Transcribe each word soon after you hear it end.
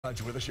Glad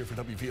you're with us here for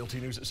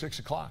WVLT News at 6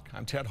 o'clock.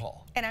 I'm Ted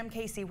Hall. And I'm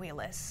Casey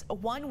Wheelis.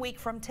 1 week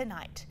from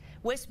tonight,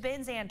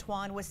 Wisbens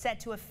Antoine was set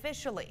to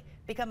officially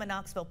become a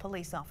Knoxville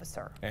police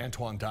officer.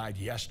 Antoine died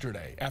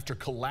yesterday after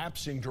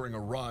collapsing during a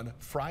run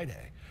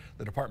Friday.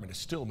 The department is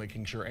still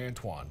making sure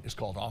Antoine is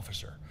called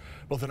officer.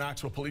 Both the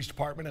Knoxville Police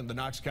Department and the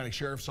Knox County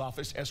Sheriff's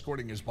Office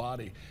escorting his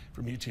body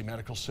from UT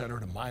Medical Center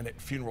to Minot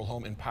Funeral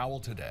Home in Powell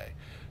today.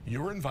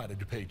 You're invited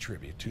to pay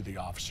tribute to the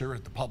officer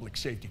at the Public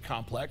Safety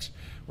Complex,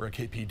 where a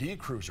KPD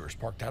cruiser is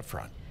parked out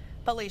front.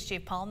 Police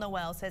Chief Paul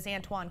Noel says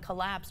Antoine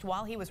collapsed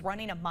while he was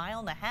running 1.5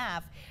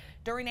 miles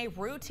during a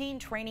routine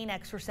training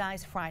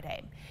exercise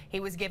Friday. He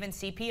was given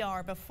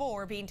CPR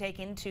before being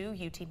taken to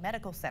UT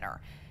Medical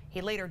Center. He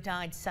later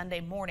died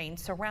Sunday morning,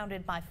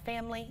 surrounded by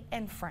family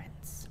and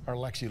friends. Our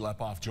Lexi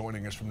Lepoff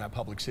joining us from that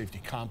Public Safety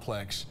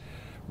Complex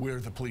where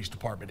the police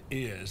department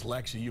is.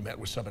 Lexi, you met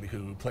with somebody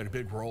who played a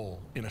big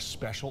role in a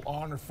special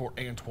honor for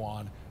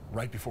Antoine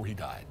right before he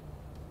died.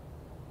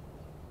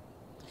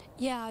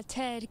 Yeah,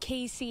 Ted,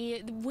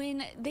 Casey,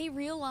 when they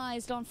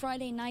realized on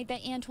Friday night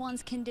that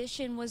Antoine's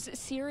condition was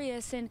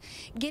serious and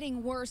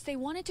getting worse, they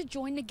wanted to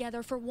join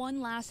together for one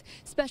last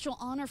special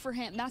honor for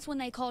him. That's when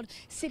they called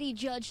City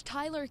Judge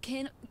Tyler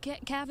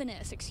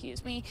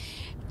Caviness,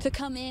 to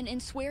come in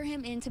and swear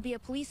him in to be a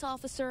police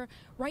officer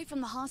right from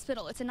the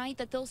hospital. It's a night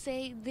that they'll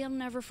say they'll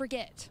never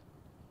forget.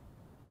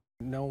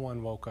 No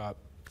one woke up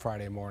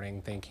Friday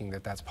morning thinking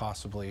that that's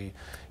possibly,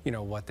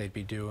 what they'd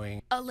be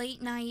doing. A late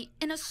night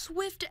and a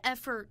swift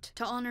effort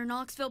to honor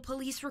Knoxville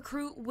police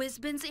recruit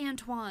Wisbens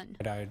Antoine.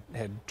 I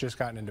had just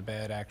gotten into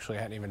bed, actually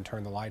hadn't even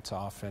turned the lights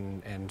off,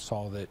 and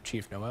saw that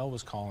Chief Noel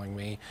was calling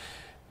me,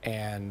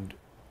 and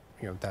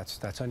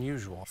that's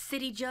unusual.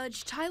 City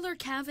Judge Tyler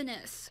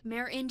Caviness,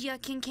 Mayor India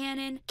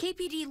Kincannon,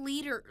 KPD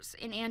leaders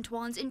in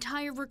Antoine's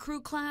entire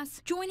recruit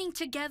class joining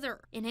together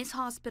in his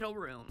hospital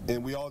room.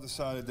 And we all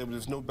decided that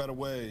there's no better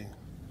way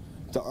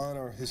to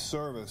honor his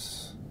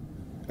service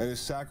and his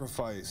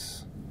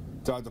sacrifice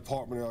to our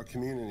department and our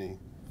community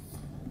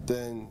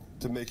than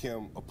to make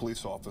him a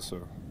police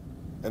officer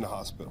in the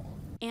hospital.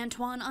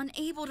 Antoine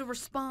unable to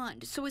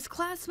respond, so his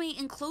classmate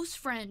and close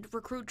friend,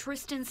 recruit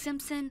Tristan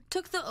Simpson,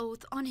 took the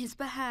oath on his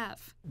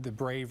behalf. The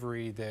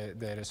bravery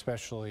that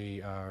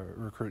especially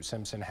recruit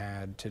Simpson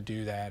had to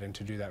do that and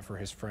to do that for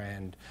his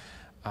friend,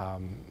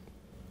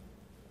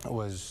 it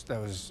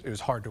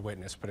was hard to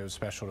witness, but it was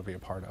special to be a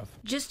part of.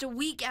 Just a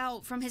week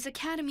out from his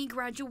academy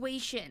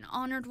graduation,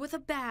 honored with a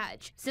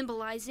badge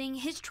symbolizing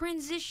his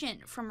transition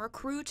from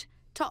recruit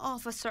to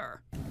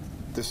officer.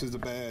 This is the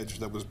badge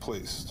that was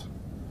placed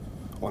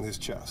on his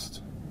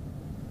chest,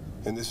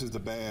 and this is the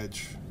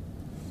badge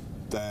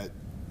that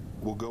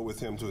will go with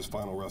him to his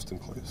final resting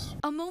place.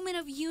 A moment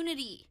of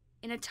unity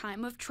in a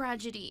time of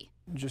tragedy.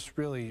 Just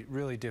really,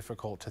 really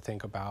difficult to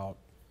think about.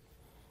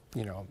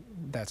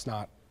 That's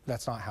not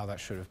how that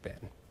should have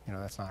been.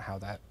 That's not how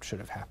that should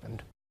have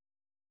happened.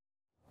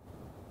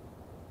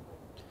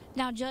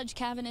 Now, Judge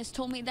Caviness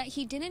told me that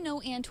he didn't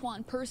know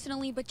Antoine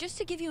personally, but just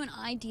to give you an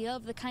idea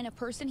of the kind of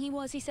person he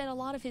was, he said a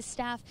lot of his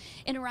staff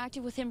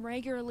interacted with him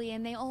regularly,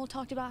 and they all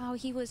talked about how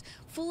he was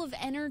full of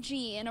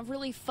energy and a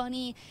really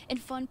funny and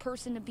fun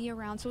person to be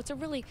around. So it's a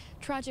really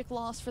tragic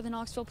loss for the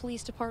Knoxville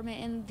Police Department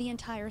and the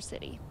entire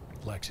city.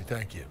 Lexi,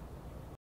 thank you.